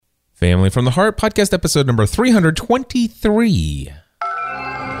Family from the Heart, podcast episode number 323.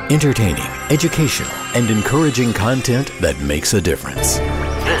 Entertaining, educational, and encouraging content that makes a difference.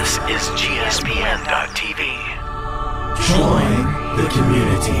 This is GSPN.TV. Join the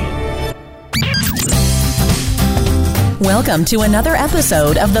community. Welcome to another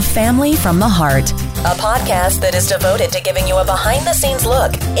episode of The Family from the Heart, a podcast that is devoted to giving you a behind-the-scenes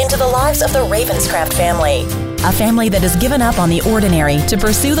look into the lives of the Ravenscraft family, a family that has given up on the ordinary to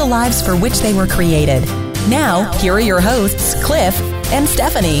pursue the lives for which they were created. Now, here are your hosts, Cliff and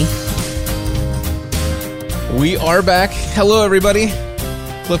Stephanie. We are back. Hello, everybody.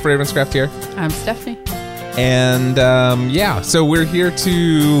 Cliff Ravenscraft here. I'm Stephanie. And so we're here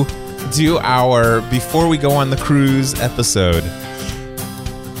to do our Before We Go on the Cruise episode.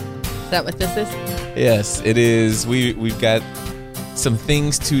 Is that what this is? Yes, it is. We've got some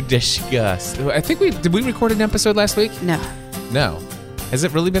things to discuss. I think did we record an episode last week? No. Has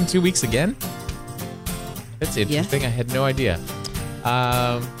it really been 2 weeks again? That's interesting. Yes. I had no idea.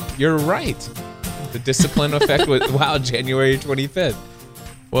 You're right. The discipline effect was, January 25th.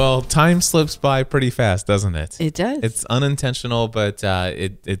 Well, time slips by pretty fast, doesn't it? It does. It's unintentional, but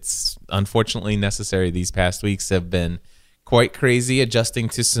it's unfortunately necessary. These past weeks have been quite crazy, adjusting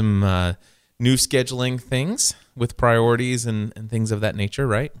to some new scheduling things with priorities and things of that nature,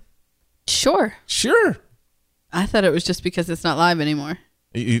 right? Sure. I thought it was just because it's not live anymore.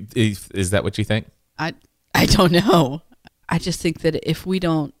 Is that what you think? I don't know. I just think that if we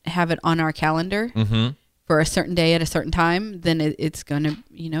don't have it on our calendar for a certain day at a certain time, then it's going to,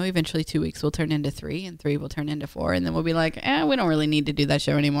 eventually 2 weeks will turn into 3 and 3 will turn into 4. And then we'll be like, we don't really need to do that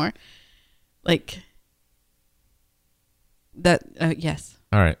show anymore. Like that. Yes.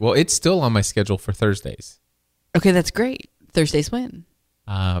 All right. Well, it's still on my schedule for Thursdays. Okay. That's great. Thursdays when?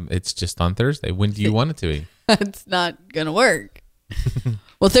 It's just on Thursday. When do you want it to be? It's not going to work.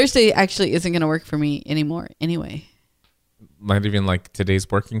 Well, Thursday actually isn't going to work for me anymore anyway. Not even like today's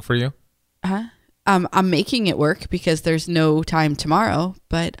working for you? Huh? I'm making it work because there's no time tomorrow,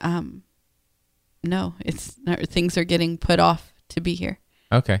 but no, it's not, things are getting put off to be here.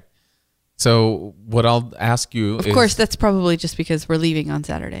 Okay. So what I'll ask you Of course, that's probably just because we're leaving on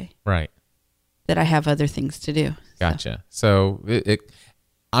Saturday. Right. That I have other things to do. Gotcha. So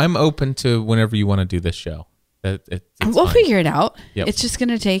I'm open to whenever you want to do this show. We'll figure it out. Yep. It's just going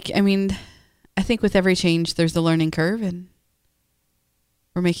to take, I think with every change, there's a learning curve, and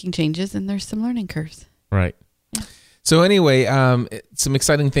we're making changes, and there's some learning curves. Right. Yeah. So anyway, some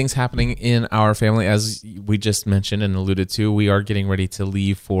exciting things happening in our family. As we just mentioned and alluded to, we are getting ready to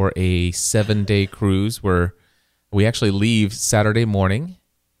leave for a 7-day cruise where we actually leave Saturday morning,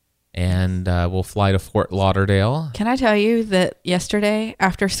 and we'll fly to Fort Lauderdale. Can I tell you that yesterday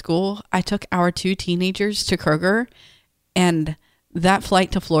after school, I took our 2 teenagers to Kroger, and that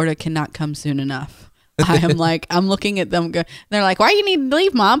flight to Florida cannot come soon enough. I'm looking at them. They're like, why you need to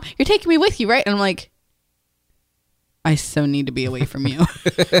leave, Mom? You're taking me with you, right? And I'm like, I so need to be away from you.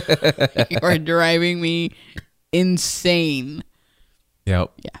 You are driving me insane.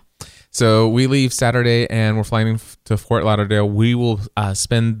 Yep. Yeah. So we leave Saturday and we're flying to Fort Lauderdale. We will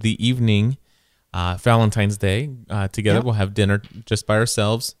spend the evening, Valentine's Day, together. Yep. We'll have dinner just by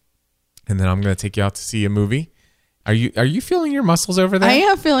ourselves. And then I'm going to take you out to see a movie. Are you feeling your muscles over there? I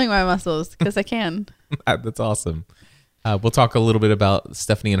am feeling my muscles because I can. That's awesome. We'll talk a little bit about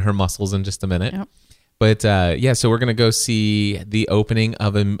Stephanie and her muscles in just a minute. Yep. But so we're going to go see the opening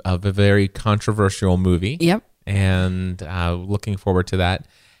of a very controversial movie. Yep. And looking forward to that.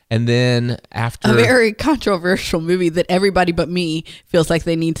 And then after... A very controversial movie that everybody but me feels like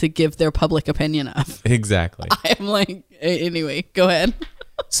they need to give their public opinion of. Exactly. I'm like, anyway, go ahead.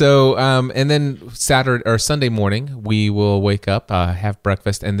 So, and then Sunday morning, we will wake up, have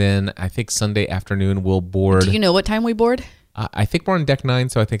breakfast, and then I think Sunday afternoon we'll board. Do you know what time we board? I think we're on deck 9,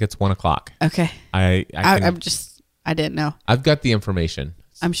 so I think it's 1 o'clock. Okay. I didn't know. I've got the information.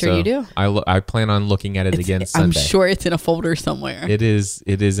 I'm sure you do. I plan on looking at it again Sunday. I'm sure it's in a folder somewhere. It is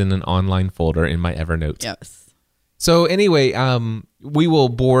in an online folder in my Evernote. Yes. So anyway, we will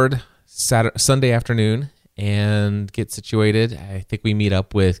board Sunday afternoon and get situated. I think we meet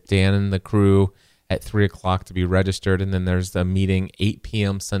up with Dan and the crew at 3 o'clock to be registered. And then there's a meeting 8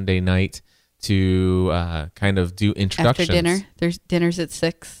 p.m. Sunday night to kind of do introductions. After dinner. There's dinner's at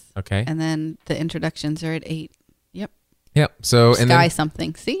 6. Okay. And then the introductions are at 8. Yep. So Sky and then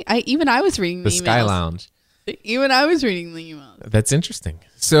something. See, I was reading the emails. Sky Lounge. Even I was reading the emails. That's interesting.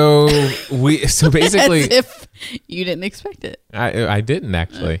 So basically, as if you didn't expect it. I didn't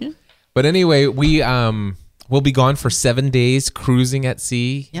actually. Okay. But anyway, we'll be gone for 7 days cruising at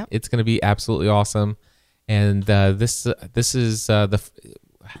sea. Yep. It's going to be absolutely awesome. And this is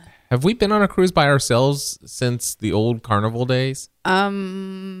Have we been on a cruise by ourselves since the old Carnival days?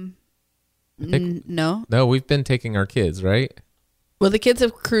 No. No, we've been taking our kids, right? Well, the kids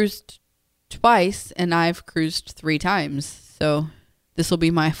have cruised twice, and I've cruised 3 times. So this will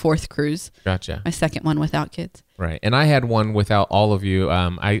be my 4th cruise. Gotcha. My 2nd one without kids. Right. And I had one without all of you.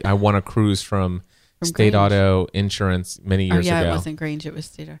 I won a cruise from State Grange. Auto Insurance many years ago. It wasn't Grange. It was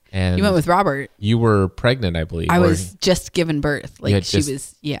State. And you went with Robert. You were pregnant, I believe. I was just given birth. Like She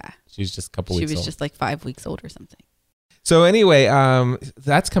was just a couple weeks old. She was just like 5 weeks old or something. So anyway,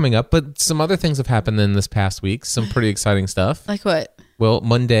 that's coming up. But some other things have happened in this past week. Some pretty exciting stuff. Like what? Well,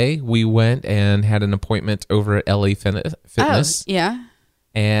 Monday, we went and had an appointment over at LA Fitness. Oh, yeah.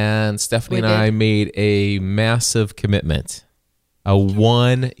 And Stephanie We and I did. made a massive commitment. A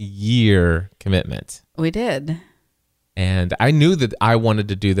 1-year commitment. We did. And I knew that I wanted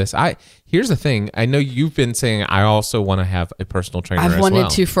to do this. Here's the thing. I know you've been saying I also want to have a personal trainer I've as wanted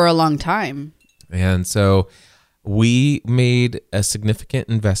well. to for a long time. And so we made a significant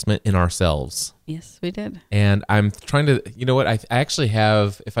investment in ourselves. Yes, we did. And I'm trying to, you know what? I actually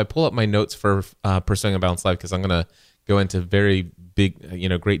have, if I pull up my notes for Pursuing a Balanced Life, because I'm going to go into very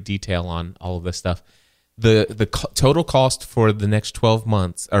big, great detail on all of this stuff. The total cost for the next 12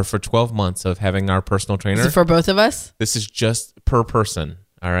 months, or for 12 months of having our personal trainer, Is it for both of us? this is just per person.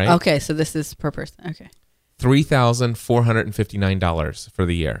 All right. Okay, so this is per person. Okay. $3,459 for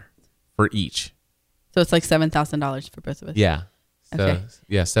the year for each. So it's like $7,000 for both of us. Yeah. So, Okay.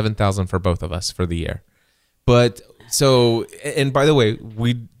 yeah, $7,000 for both of us for the year. But so, and by the way,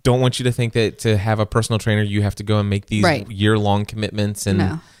 we don't want you to think that to have a personal trainer, you have to go and make these Right. year-long commitments and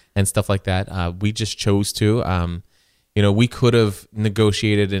No. and stuff like that. We just chose to. We could have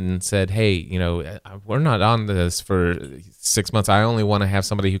negotiated and said, hey, we're not on this for 6 months. I only want to have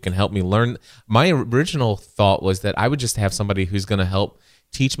somebody who can help me learn. My original thought was that I would just have somebody who's going to help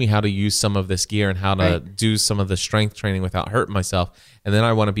teach me how to use some of this gear and how to Right. do some of the strength training without hurting myself. And then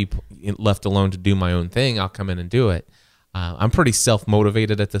I want to be left alone to do my own thing. I'll come in and do it. I'm pretty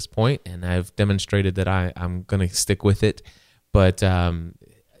self-motivated at this point, and I've demonstrated that I'm going to stick with it. But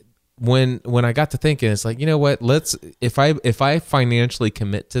when I got to thinking, it's like, you know what? If I financially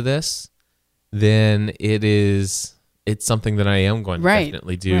commit to this, then it's something that I am going to Right.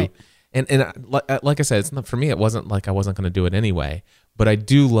 definitely do. Right. And like I said, it's not for me. It wasn't like I wasn't going to do it anyway. But I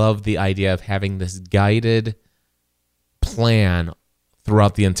do love the idea of having this guided plan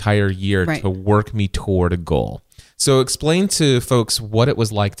throughout the entire year Right. to work me toward a goal. So explain to folks what it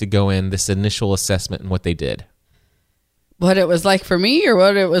was like to go in this initial assessment and what they did. What it was like for me, or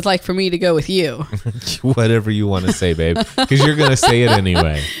what it was like for me to go with you? Whatever you want to say, babe, because you're going to say it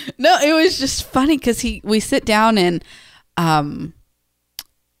anyway. No, it was just funny because we sit down and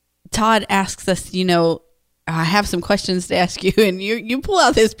Todd asks us, I have some questions to ask you, and you pull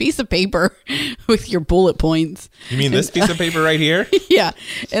out this piece of paper with your bullet points. You mean this piece of paper right here? Yeah,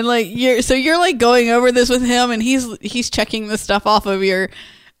 and like you're like going over this with him, and he's checking the stuff off of your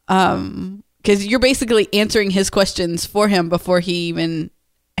because you're basically answering his questions for him before he even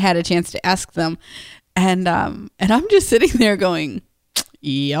had a chance to ask them, and I'm just sitting there going,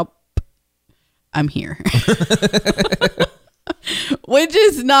 "Yep, I'm here," which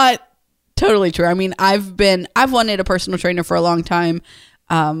is not totally true. I mean, I've wanted a personal trainer for a long time.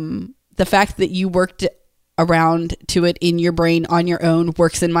 The fact that you worked around to it in your brain on your own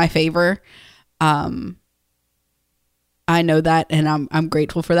works in my favor. I know that, and I'm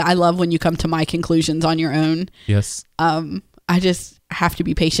grateful for that. I love when you come to my conclusions on your own. Yes. I just have to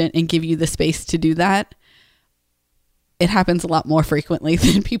be patient and give you the space to do that. It happens a lot more frequently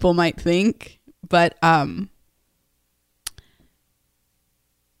than people might think, but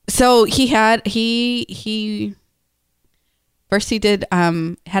so he did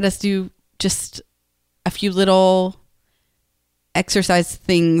had us do just a few little exercise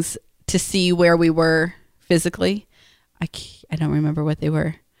things to see where we were physically. I don't remember what they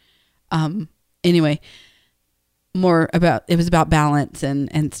were. Anyway, it was about balance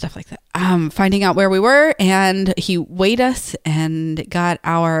and stuff like that. Finding out where we were, and he weighed us and got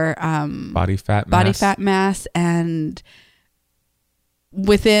our Body fat mass, and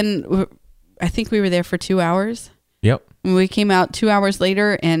I think we were there for 2 hours. Yep. We came out 2 hours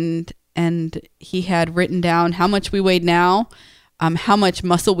later, and he had written down how much we weighed now, how much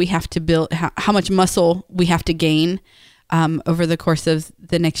muscle we have to build, how much muscle we have to gain over the course of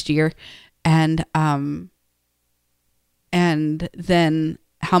the next year, and then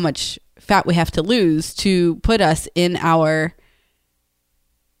how much fat we have to lose to put us in our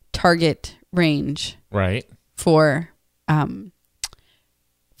target range, Right. for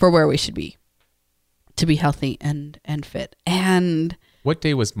where we should be to be healthy and fit. And What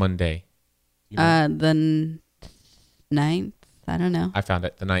day was Monday? The 9th. I don't know. I found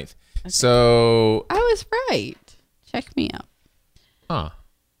it, the 9th. Okay. So I was right. Check me out. Huh.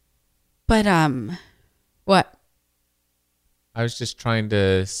 But what? I was just trying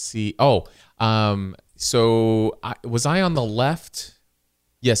to see. Oh, so was I on the left?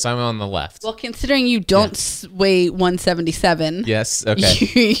 Yes, I'm on the left. Well, considering you don't weigh 177. Yes.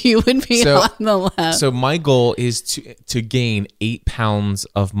 Okay. You would be on the left. So my goal is to gain 8 pounds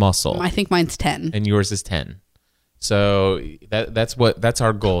of muscle. I think mine's 10. And yours is 10. So that's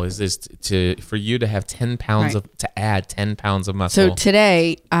our goal is for you to have 10 pounds to add 10 pounds of muscle. So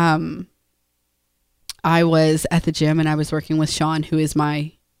today, I was at the gym and I was working with Sean, who is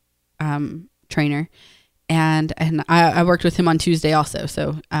my trainer, and I worked with him on Tuesday also.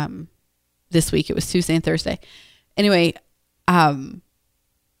 So this week it was Tuesday and Thursday. Anyway,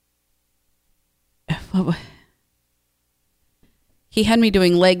 he had me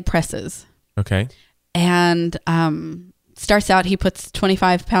doing leg presses. Okay. And starts out, he puts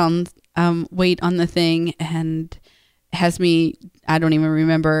 25 pounds weight on the thing and has me, I don't even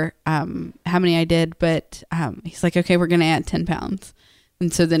remember how many I did, but he's like, okay, we're going to add 10 pounds.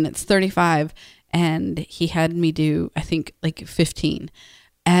 And so then it's 35, and he had me do, I think, like 15.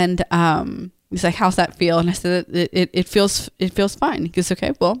 And he's like, how's that feel? And I said, it feels fine. He goes,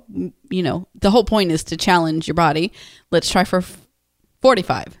 okay, well, the whole point is to challenge your body. Let's try for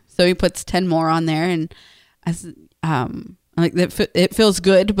 45. So he puts 10 more on there, and I said, like that. It feels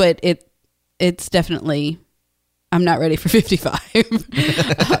good, but it's definitely, I'm not ready for 55.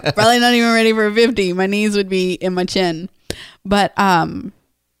 Probably not even ready for 50. My knees would be in my chin, but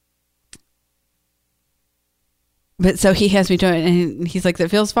so he has me doing it, and he's like,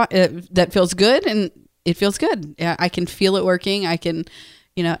 that feels fine. That feels good, and it feels good. Yeah, I can feel it working. I can,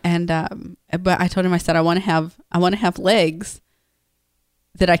 and but I told him, I said, I want to have legs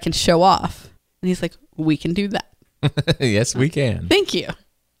that I can show off. And he's like, we can do that. Yes, we can. Thank you.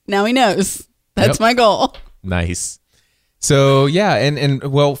 Now he knows. That's my goal. Nice. So yeah, and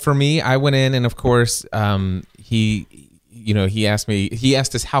well, for me, I went in, and of course, he asked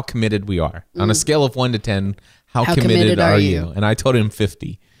us how committed we are. On a scale of 1 to 10, how committed are you? And I told him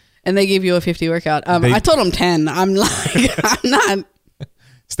 50. And they gave you a 50 workout. I told him 10. I'm like, I'm not.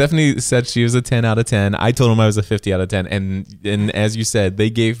 Stephanie said she was a 10 out of 10. I told him I was a 50 out of 10. And as you said, they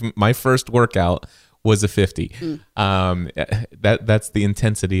gave my first workout was a 50. That's the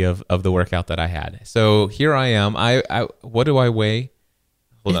intensity of the workout that I had. So here I am. I what do I weigh?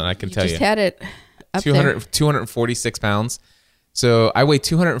 Hold on, I can tell you. Just had it up 246 pounds. So I weigh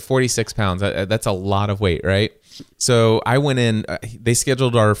 246 pounds. That's a lot of weight, right? So I went in. They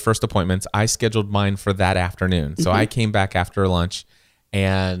scheduled our first appointments. I scheduled mine for that afternoon. So I came back after lunch.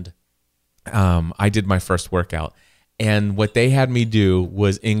 And I did my first workout. And what they had me do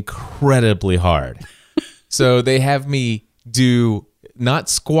was incredibly hard. So they have me do not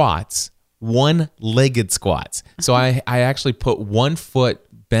squats, one-legged squats. So I actually put one foot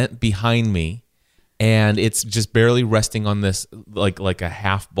bent behind me, and it's just barely resting on this like a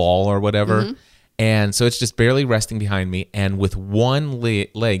half ball or whatever. And so it's just barely resting behind me. And with one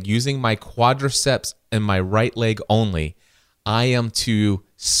leg, using my quadriceps and my right leg only, I am to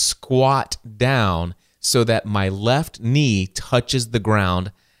squat down so that my left knee touches the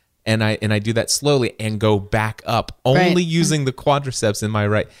ground, and I do that slowly and go back up, only using the quadriceps in my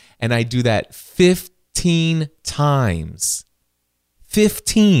right. And I do that 15 times.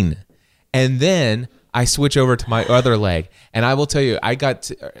 15. And then I switch over to my other leg. And I will tell you, I got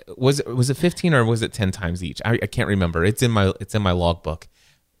to, was it 15 or was it 10 times each? I can't remember. It's in my logbook.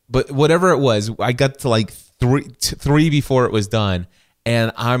 But whatever it was, I got to like three before it was done,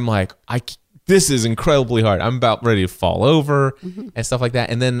 and I'm like, this is incredibly hard. I'm about ready to fall over and stuff like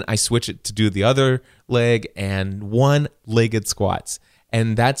that. And then I switch it to do the other leg and one-legged squats,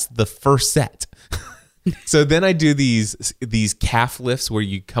 and that's the first set. So then I do these calf lifts where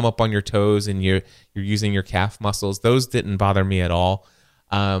you come up on your toes and you're using your calf muscles. Those didn't bother me at all.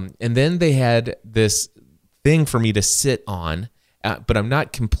 And then they had this thing for me to sit on. But I'm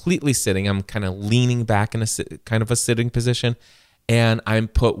not completely sitting. I'm kind of leaning back in a sitting position, and I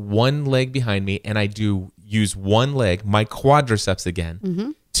put one leg behind me, and I use one leg, my quadriceps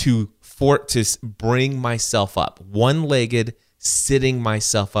again, to bring myself up, one-legged, sitting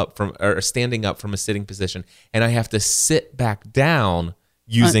myself up standing up from a sitting position, and I have to sit back down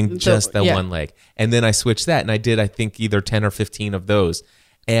using just that one leg, and then I switch that, and I did, I think, either 10 or 15 of those,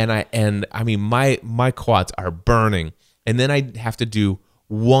 and I mean my quads are burning. And then I have to do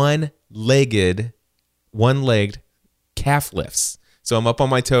one-legged calf lifts. So I'm up on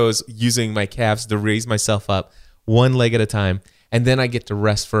my toes using my calves to raise myself up one leg at a time. And then I get to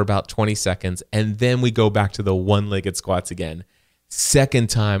rest for about 20 seconds. And then we go back to the one-legged squats again. Second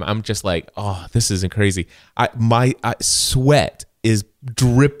time, I'm just like, oh, this isn't crazy. My sweat is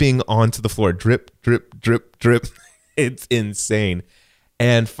dripping onto the floor. Drip, drip, drip, drip. It's insane.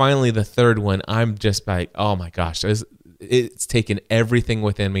 And finally, the third one, I'm just like, oh my gosh, it's taken everything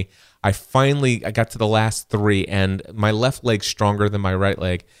within me. I got to the last three, and my left leg's stronger than my right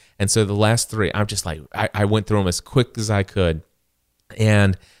leg. And so the last three, I'm just like, I went through them as quick as I could.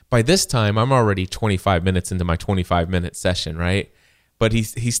 And by this time, I'm already 25 minutes into my 25-minute session, right? But he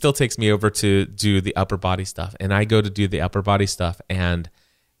still takes me over to do the upper body stuff. And I go to do the upper body stuff, and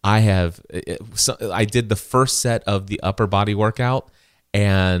I did the first set of the upper body workout,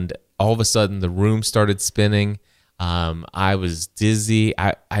 and all of a sudden the room started spinning. I was dizzy.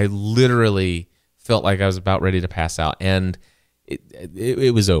 I literally felt like I was about ready to pass out, and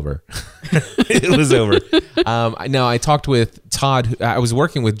it was over. It was over. Now, I talked with Todd. I was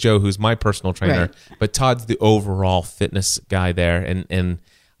working with Joe, who's my personal trainer, Right. but Todd's the overall fitness guy there, and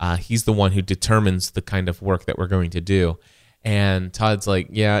he's the one who determines the kind of work that we're going to do. And Todd's like,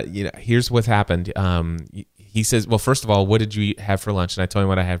 yeah, here's what happened. He says, well, first of all, what did you have for lunch? And I told him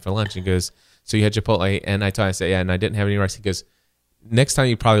what I had for lunch. He goes, so you had Chipotle? And I said, yeah, and I didn't have any rice. He goes, next time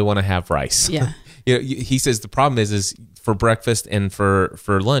you probably want to have rice. Yeah. He says the problem is for breakfast and for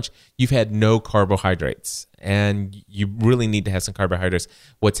lunch, you've had no carbohydrates, and you really need to have some carbohydrates.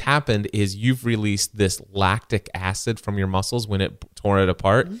 What's happened is you've released this lactic acid from your muscles when it tore it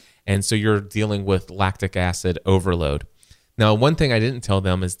apart, and so you're dealing with lactic acid overload. Now, one thing I didn't tell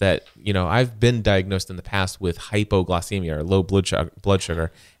them is that, I've been diagnosed in the past with hypoglycemia, or low blood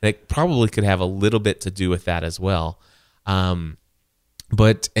sugar, and it probably could have a little bit to do with that as well.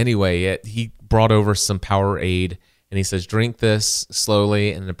 But anyway, he brought over some Powerade, and he says, drink this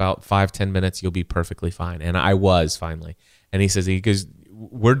slowly, and in about 5-10 minutes, you'll be perfectly fine. And I was finally. And he goes,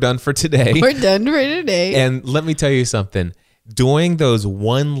 we're done for today. We're done for today. And let me tell you something. Doing those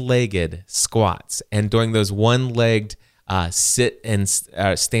one-legged squats and doing those one-legged sit and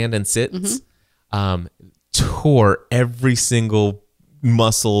stand and sits tore every single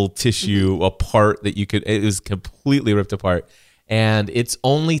muscle tissue apart that you could. It was completely ripped apart. And it's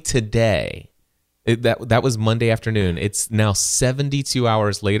only today, that was Monday afternoon. It's now 72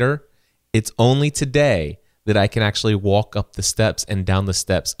 hours later. It's only today that I can actually walk up the steps and down the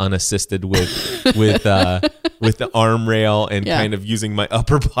steps unassisted with the arm rail and kind of using my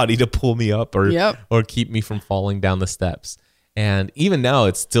upper body to pull me up or keep me from falling down the steps. And even now,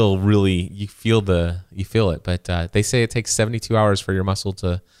 it's still really, you feel it. But they say it takes 72 hours for your muscle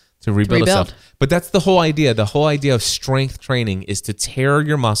to rebuild itself. But that's the whole idea. The whole idea of strength training is to tear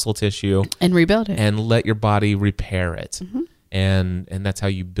your muscle tissue and rebuild it and let your body repair it. And that's how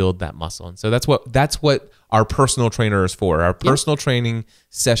you build that muscle. And so that's what our personal trainer is for. Our personal training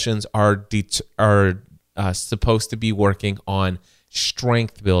sessions are supposed to be working on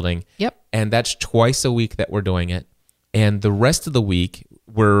strength building. Yep. And that's twice a week that we're doing it. And the rest of the week,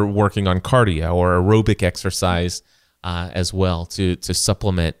 we're working on cardio or aerobic exercise as well to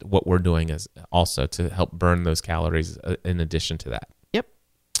supplement what we're doing as also to help burn those calories in addition to that. Yep.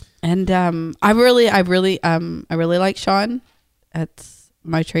 And I really like Sean. That's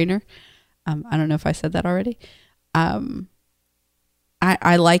my trainer. I don't know if I said that already. I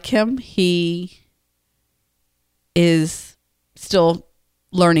like him. He is still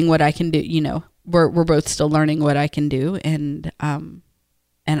learning what I can do. We're both still learning what I can do, and I'm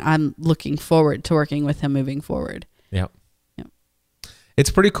looking forward to working with him moving forward. Yeah. It's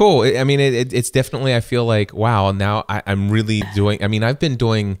pretty cool. I mean, it's definitely, I feel like, wow, now I'm really doing, I've been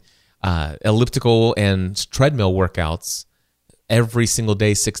doing elliptical and treadmill workouts every single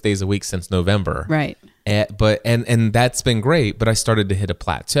day, 6 days a week since November. Right. And that's been great, but I started to hit a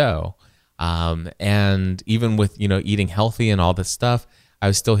plateau. And even with, eating healthy and all this stuff, I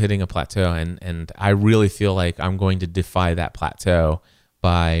was still hitting a plateau. And I really feel like I'm going to defy that plateau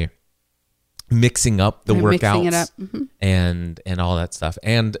by mixing up the workouts it up. and all that stuff.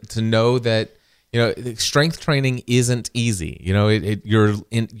 And to know that, strength training isn't easy.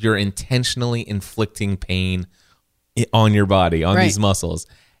 You're intentionally inflicting pain on your body, on these muscles.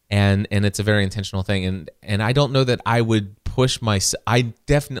 And it's a very intentional thing. And I don't know that I would push myself. I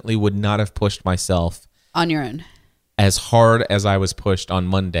definitely would not have pushed myself on your own as hard as I was pushed on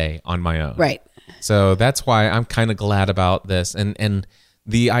Monday on my own. Right. So that's why I'm kind of glad about this. And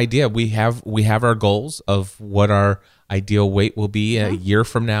the idea, we have our goals of what our ideal weight will be a year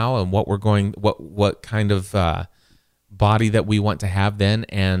from now and what kind of body that we want to have then.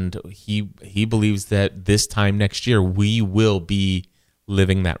 And he believes that this time next year we will be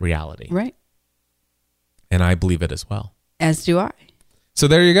living that reality. Right. And I believe it as well. As do I. So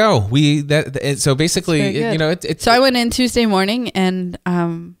there you go. So basically, It's very good. it's So I went in Tuesday morning, and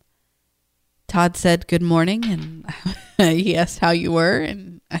Todd said good morning, and he asked how you were,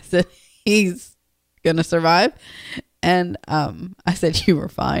 and I said he's gonna survive, and I said you were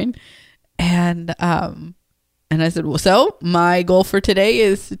fine, and I said, well, so my goal for today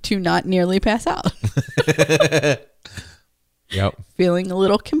is to not nearly pass out. Yep. Feeling a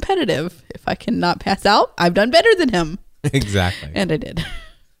little competitive. If I cannot pass out, I've done better than him. Exactly. And I did.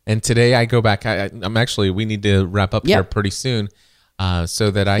 And today I go back. I'm actually, we need to wrap up here pretty soon,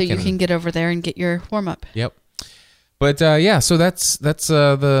 so that So you can get over there and get your warm up. Yep. But yeah, so that's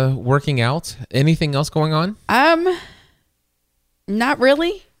the working out. Anything else going on? Not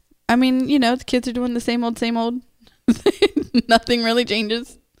really. I mean, the kids are doing the same old. Nothing really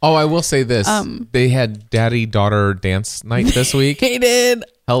changes. Oh, I will say this. They had daddy-daughter dance night this week. They did.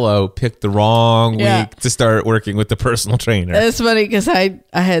 Hello, picked the wrong week to start working with the personal trainer. It's funny because I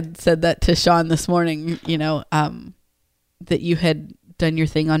had said that to Sean this morning, that you had done your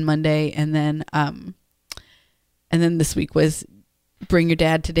thing on Monday, and then this week was bring your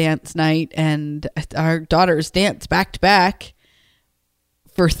dad to dance night, and our daughters danced back to back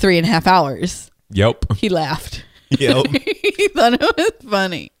for 3.5 hours. Yep. He laughed. Yep. He thought it was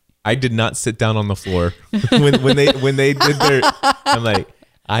funny. I did not sit down on the floor when they did their. I'm like,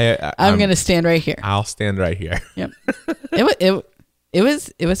 I'm gonna stand right here. I'll stand right here. Yep. It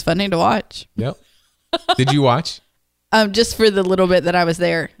was funny to watch. Yep. Did you watch? Just for the little bit that I was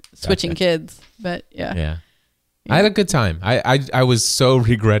there switching kids, but yeah. Yeah. I had a good time. I was so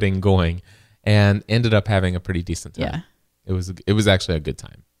regretting going, and ended up having a pretty decent time. Yeah. It was actually a good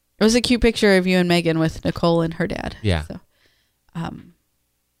time. It was a cute picture of you and Megan with Nicole and her dad. Yeah. So,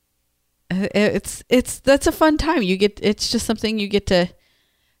 that's a fun time. It's just something you get to.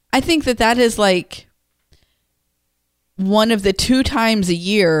 I think that is like one of the 2 times a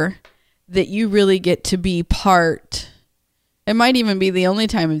year that you really get to be part. It might even be the only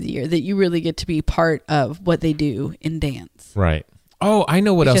time of the year that you really get to be part of what they do in dance. Right. Oh, I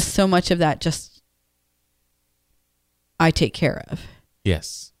know what else. Just so much of that I take care of.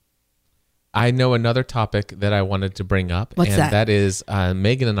 Yes. I know another topic that I wanted to bring up. What's that? And that is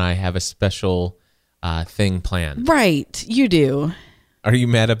Megan and I have a special thing planned. Right. You do. Are you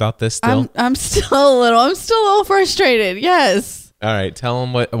mad about this still? I'm still a little frustrated. Yes. All right. Tell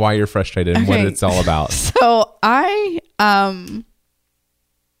them why you're frustrated and what it's all about. So I've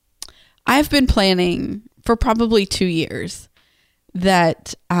been planning for probably 2 years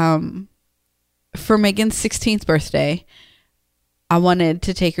that for Megan's 16th birthday, I wanted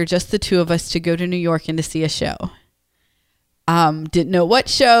to take her, just the 2 of us, to go to New York and to see a show. Didn't know what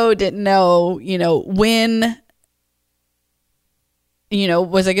show, didn't know, when,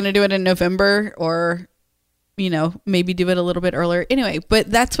 was I going to do it in November or, maybe do it a little bit earlier. Anyway,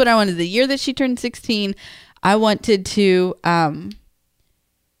 but that's what I wanted. The year that she turned 16, I wanted to,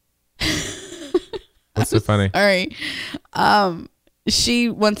 What's so funny? All right. She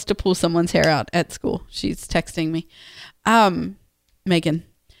wants to pull someone's hair out at school. She's texting me. Megan.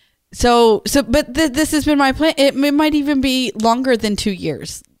 But this has been my plan. It might even be longer than 2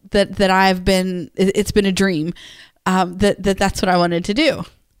 years that I've been, it's been a dream, that's what I wanted to do.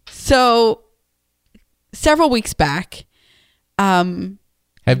 So several weeks back, have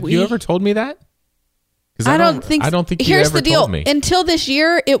you ever told me that? I don't think you here's ever the deal. told me. Until this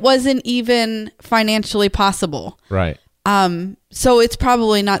year, it wasn't even financially possible. Right. So it's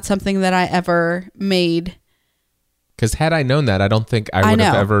probably not something that I ever made. Because had I known that, I don't think I would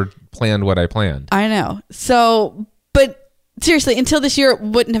have ever planned what I planned. I know. So, but seriously, until this year, it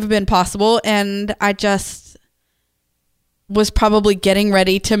wouldn't have been possible. And I just was probably getting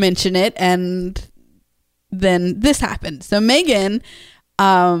ready to mention it. And then this happened. So Megan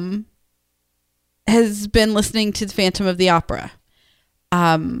has been listening to the Phantom of the Opera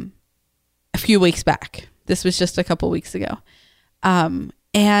a few weeks back. This was just a couple weeks ago.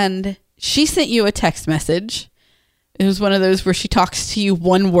 And she sent you a text message. It was one of those where she talks to you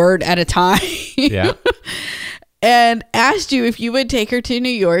one word at a time. Yeah. And asked you if you would take her to New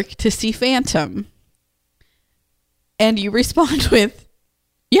York to see Phantom. And you respond with,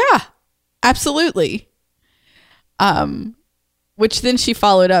 yeah, absolutely. Which then she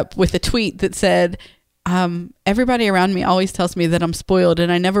followed up with a tweet that said, everybody around me always tells me that I'm spoiled,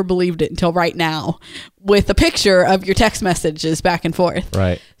 and I never believed it until right now, with a picture of your text messages back and forth.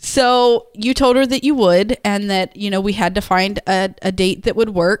 Right. So you told her that you would, and that, we had to find a date that would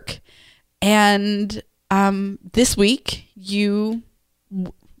work. And this week, you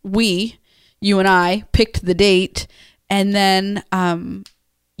and I picked the date, and then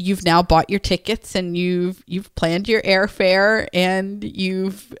you've now bought your tickets and you've planned your airfare and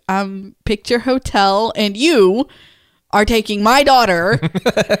you've picked your hotel and you are taking my daughter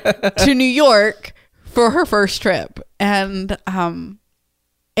to New York for her first trip. And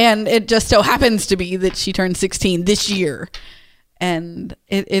it just so happens to be that she turned 16 this year. And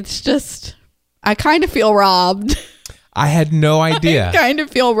it's just, I kind of feel robbed. I had no idea. I kind of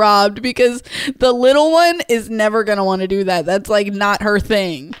feel robbed because the little one is never going to want to do that. That's like not her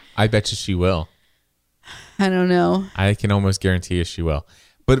thing. I bet you she will. I don't know. I can almost guarantee you she will.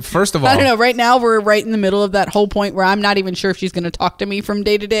 But first of all, I don't know. Right now, we're right in the middle of that whole point where I'm not even sure if she's going to talk to me from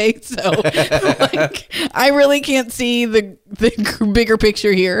day to day. So like, I really can't see the bigger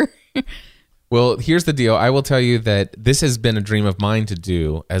picture here. Well, here's the deal. I will tell you that this has been a dream of mine to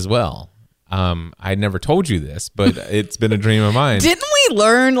do as well. I never told you this, but it's been a dream of mine. Didn't we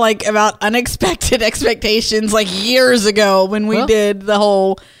learn like about unexpected expectations like years ago when we did the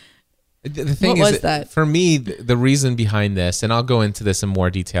whole... The thing what is, was that? For me, the reason behind this, and I'll go into this in more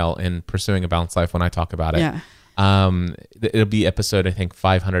detail in Pursuing a Balanced Life when I talk about it. Yeah. It'll be episode, I think,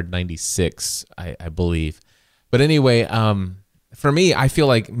 596, I believe. But anyway, for me, I feel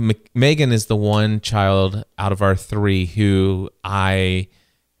like Megan is the one child out of our three who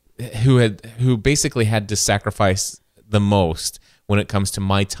basically had to sacrifice the most when it comes to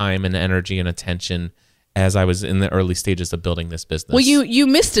my time and energy and attention as I was in the early stages of building this business. Well, you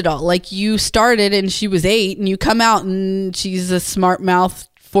missed it all. Like you started and she was 8 and you come out and she's a smart mouth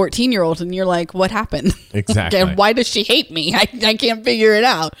 14-year-old and you're like, what happened? Exactly. And why does she hate me? I can't figure it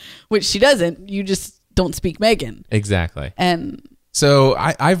out, which she doesn't. You just don't speak Megan. Exactly. And so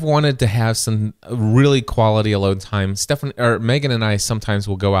I've wanted to have some really quality alone time. Megan and I sometimes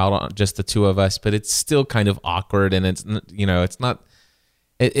will go out on just the two of us, but it's still kind of awkward, and it's not.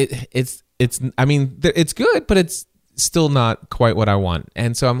 I mean, it's good, but it's still not quite what I want.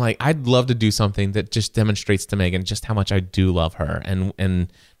 And so I'm like, I'd love to do something that just demonstrates to Megan just how much I do love her,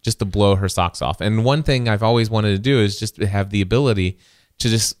 and just to blow her socks off. And one thing I've always wanted to do is just to have the ability to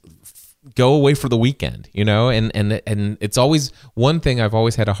just go away for the weekend, and it's always one thing I've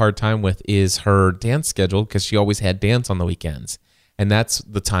always had a hard time with is her dance schedule, because she always had dance on the weekends, and that's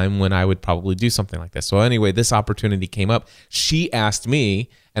the time when I would probably do something like this. So anyway, this opportunity came up. She asked me,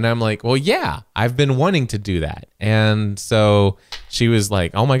 and I'm like, well, yeah, I've been wanting to do that. And so she was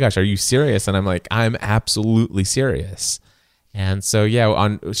like, oh my gosh, are you serious? And I'm like, I'm absolutely serious. And so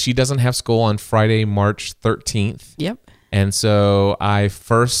yeah, she doesn't have school on Friday, March 13th. Yep. And so I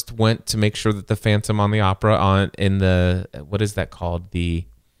first went to make sure that the Phantom on the Opera in the, what is that called? The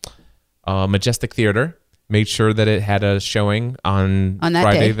Majestic Theater. Made sure that it had a showing on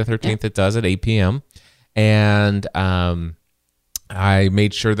Friday the 13th. Yep. It does at 8 p.m. And I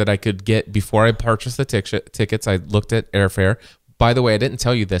made sure that I could get, before I purchased the tickets, I looked at airfare. Had the way, I didn't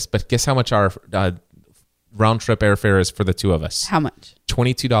tell you this, but guess how much our round trip airfare is for the two of us? How much?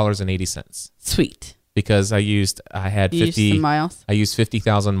 $22.80. Sweet. Because I used 50 miles. I used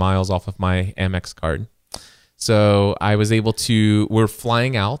 50,000 miles off of my Amex card. So I was able to, we're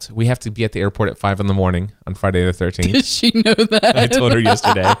flying out. We have to be at the airport at 5 a.m. on Friday the 13th. Did she know that? I told her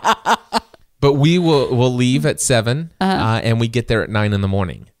yesterday. But we'll leave at 7 and we get there at 9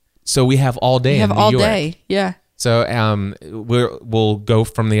 a.m. So we have all day in New York. Day, yeah. So we'll go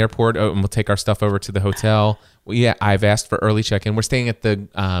from the airport and we'll take our stuff over to the hotel. I've asked for early check-in. We're staying at the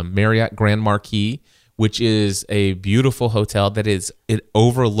Marriott Grand Marquis, which is a beautiful hotel it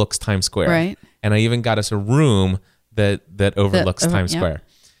overlooks Times Square. Right. And I even got us a room that overlooks Times Square.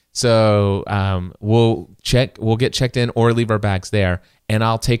 So we'll get checked in or leave our bags there, and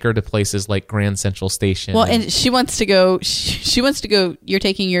I'll take her to places like Grand Central Station. Well, and she wants to go. She wants to go. You're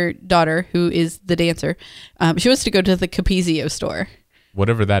taking your daughter, who is the dancer. She wants to go to the Capezio store.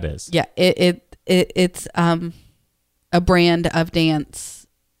 Whatever that is. Yeah, it's a brand of dance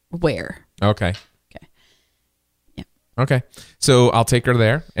wear. Okay. Okay, so I'll take her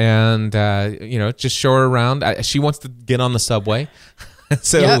there and, just show her around. She wants to get on the subway,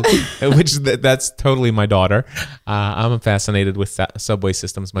 that's totally my daughter. I'm fascinated with subway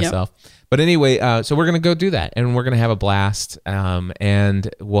systems myself. Yep. But anyway, so we're going to go do that, and we're going to have a blast, and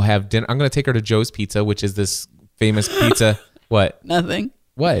we'll have dinner. I'm going to take her to Joe's Pizza, which is this famous pizza. What? Nothing.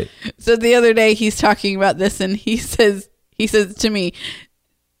 What? So the other day he's talking about this, and he says to me,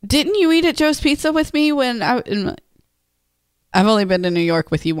 didn't you eat at Joe's Pizza with me when I've only been to New York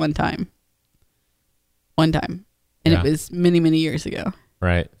with you one time. And it was many, many years ago.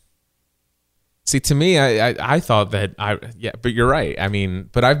 Right. See, to me, I thought that but you're right. I mean,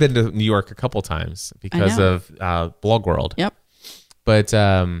 but I've been to New York a couple times because of Blog World. Yep. But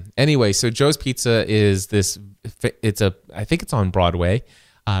anyway, so Joe's Pizza is I think it's on Broadway.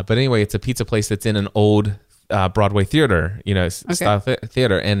 But anyway, it's a pizza place that's in an old Broadway theater, style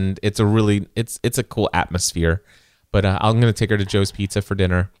theater, and it's a cool atmosphere. But I'm gonna take her to Joe's Pizza for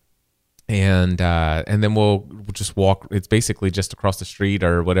dinner, and then we'll just walk. It's basically just across the street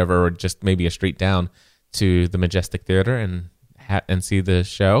or whatever, or just maybe a street down to the Majestic Theater and see the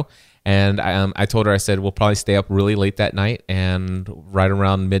show. And I told her, I said, we'll probably stay up really late that night, and right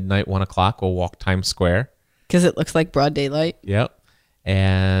around midnight, 1 o'clock, we'll walk Times Square. Because it looks like broad daylight. Yep.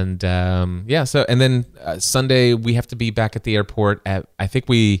 And so and then Sunday we have to be back at the airport I think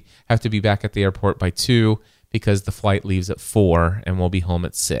we have to be back at the airport by 2 because the flight leaves at 4 and we'll be home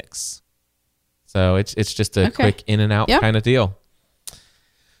at 6. So it's just a quick in and out kind of deal.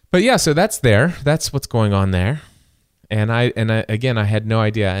 But yeah, so that's what's going on there. And I again, I had no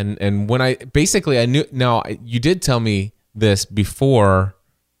idea. And when I knew, now you did tell me this before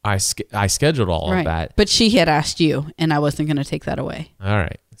I scheduled all of that. But she had asked you, and I wasn't going to take that away. All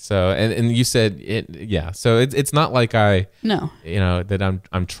right. So, and you said it, yeah. So it's not like that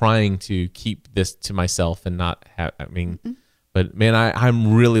I'm trying to keep this to myself and not have, but man,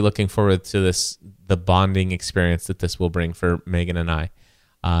 I'm really looking forward to the bonding experience that this will bring for Megan and I.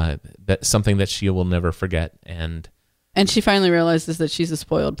 That's something that she will never forget. And she finally realizes that she's a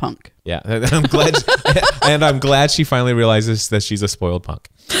spoiled punk. Yeah, I'm glad, and I'm glad she finally realizes that she's a spoiled punk.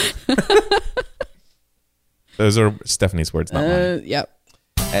 Those are Stephanie's words, not mine. Yep.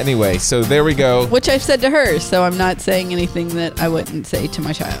 Anyway, so there we go. Which I've said to her, so I'm not saying anything that I wouldn't say to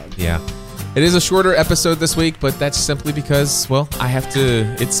my child. Yeah. It is a shorter episode this week, but that's simply because, well, I have to.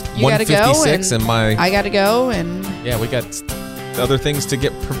 It's 1:56, and I gotta go, and yeah, we got other things to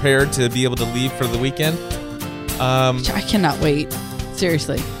get prepared to be able to leave for the weekend. I cannot wait.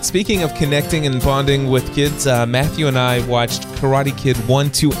 Seriously. Speaking of connecting and bonding with kids, Matthew and I watched Karate Kid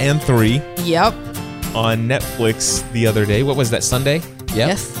 1, 2, and 3. Yep. On Netflix the other day. What was that, Sunday? Yep.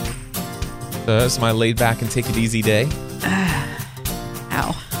 Yes. So that was my laid back and take it easy day.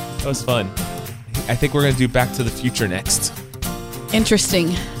 Ow. That was fun. I think we're going to do Back to the Future next.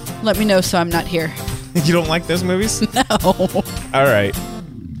 Interesting. Let me know so I'm not here. You don't like those movies? No. All right.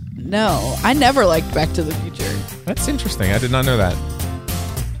 No, I never liked Back to the Future. That's interesting. I did not know that.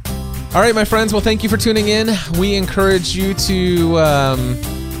 All right, my friends. Well, thank you for tuning in. We encourage you to,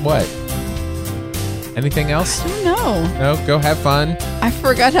 what? Anything else? I don't know. No, go have fun. I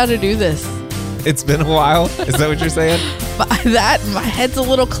forgot how to do this. It's been a while. Is that what you're saying? My head's a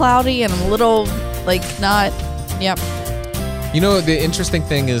little cloudy and I'm a little, not, yep. You know, the interesting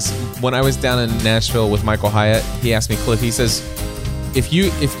thing is when I was down in Nashville with Michael Hyatt, he asked me, Cliff, he says,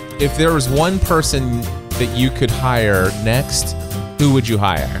 if there was one person that you could hire next, who would you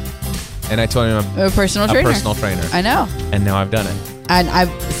hire? And I told him a personal trainer. A personal trainer. I know. And now I've done it. And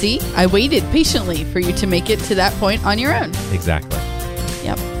I waited patiently for you to make it to that point on your own. Exactly.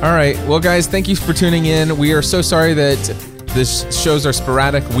 Yep. All right. Well, guys, thank you for tuning in. We are so sorry that this shows are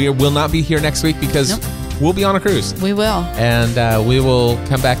sporadic. We will not be here next week because we'll be on a cruise. We will. And we will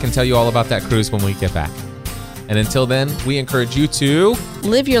come back and tell you all about that cruise when we get back. And until then, we encourage you to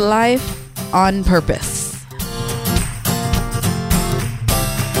live your life on purpose.